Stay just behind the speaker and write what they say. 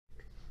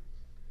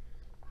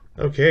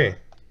Okay.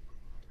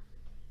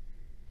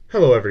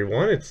 Hello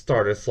everyone, it's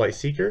Stardust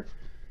Lightseeker,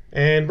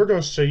 and we're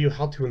going to show you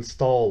how to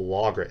install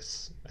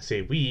Logres. I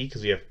say we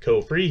because we have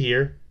co-free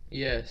here.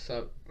 Yeah,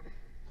 so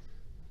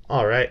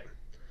Alright.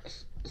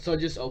 So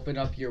just open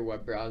up your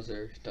web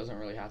browser. It doesn't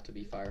really have to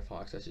be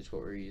Firefox, that's just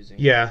what we're using.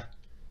 Yeah.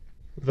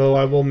 Though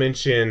I will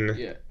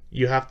mention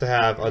you have to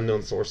have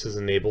unknown sources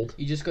enabled.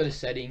 You just go to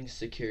settings,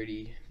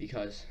 security,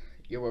 because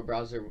your web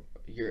browser,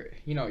 your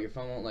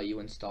phone won't let you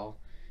install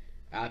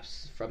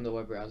apps from the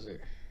web browser.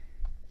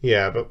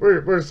 Yeah, but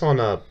we're just on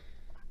a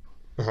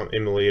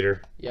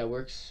emulator. Yeah, it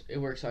works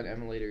on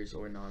emulators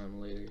or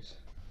non-emulators.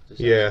 Just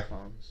yeah.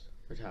 Phones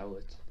or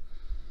tablets.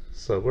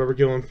 So where we're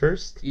going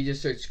first? You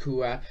just search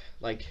Qooapp,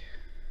 like.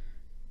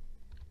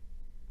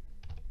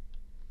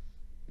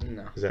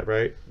 No. Is that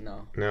right?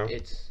 No. No.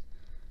 It's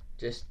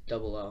just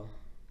double O.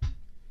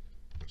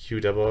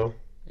 Qooapp.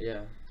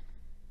 Yeah.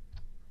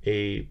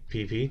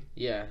 APP.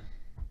 Yeah.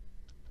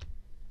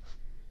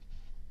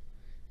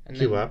 And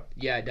Qooapp.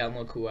 Yeah,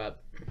 download Qooapp.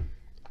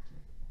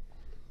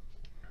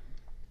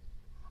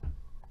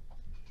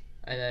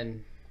 And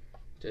then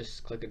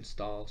just click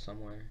install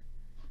somewhere.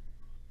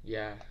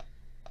 Yeah.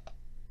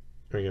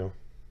 There we go.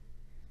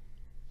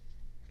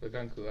 Click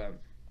on Qooapp.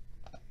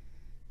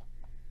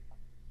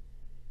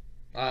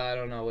 I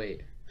don't know,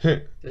 wait.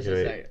 This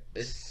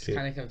is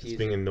kind of confusing. It's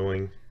being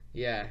annoying.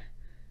 Yeah.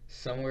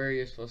 Somewhere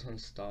you're supposed to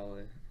install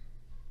it.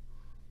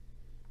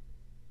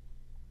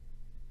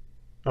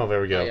 Oh,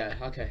 there we go. Oh, yeah,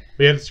 okay.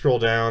 We had to scroll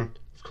down,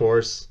 of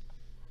course.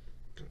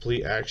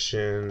 Complete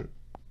action.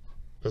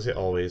 Let's hit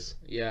always.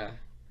 Yeah.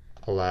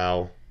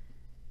 Allow.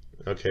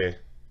 Okay.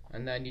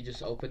 And then you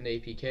just open the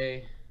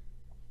APK.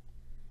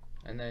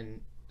 And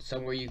then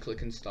somewhere you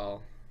click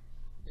install.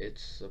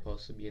 It's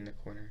supposed to be in the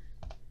corner.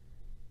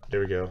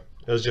 There we go.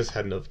 It was just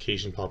had a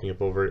notification popping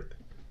up over it.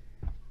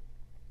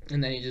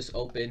 And then you just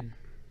open.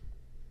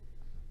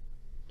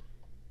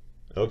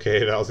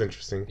 Okay, that was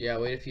interesting. Yeah,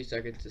 wait a few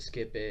seconds to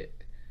skip it.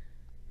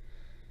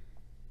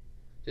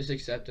 Just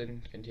accept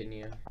and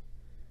continue.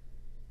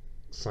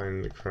 Sign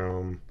into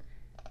Chrome.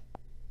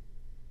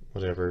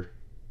 Whatever.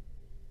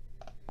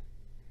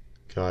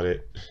 Got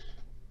it.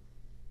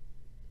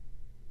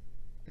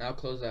 Now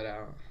close that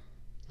out.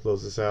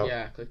 Close this out?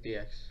 Yeah, click the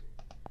X.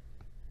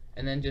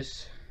 And then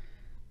just,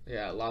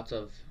 lots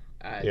of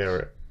ads. Yeah,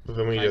 right. But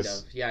then we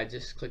Yeah,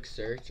 just click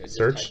search. And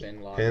search just type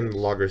in Logres. and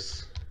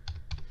Logres.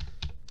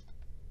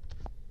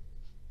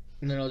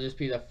 And then it'll just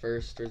be the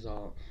first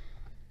result.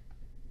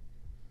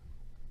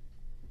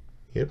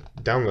 Yep.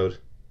 Download.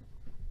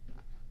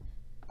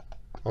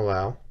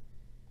 Allow.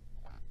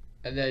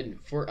 And then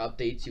for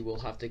updates, you will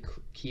have to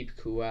keep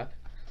Qooapp.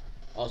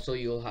 Also,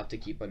 you will have to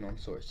keep unknown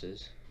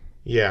sources.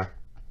 Yeah.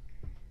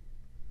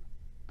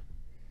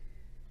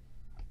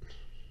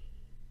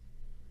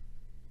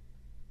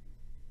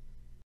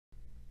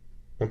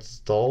 Once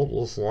installed,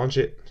 we'll just launch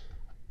it.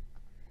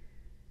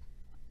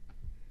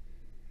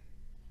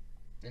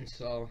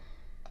 Install.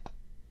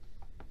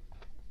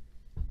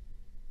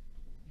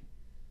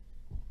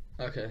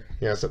 Okay.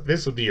 Yeah, so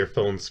this would be your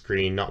phone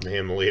screen, not the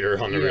emulator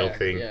on the real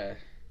thing. Yeah.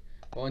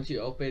 Once you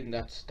open,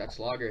 that's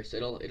Logres.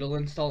 It'll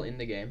install in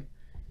the game,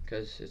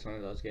 because it's one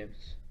of those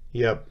games.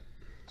 Yep.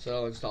 So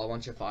it'll install a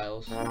bunch of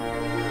files.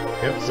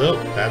 Yep. So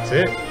that's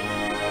it.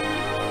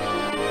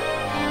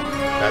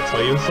 That's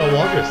how you install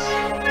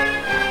Logres.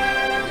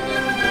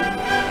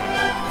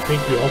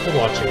 Thank you all for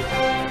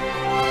watching.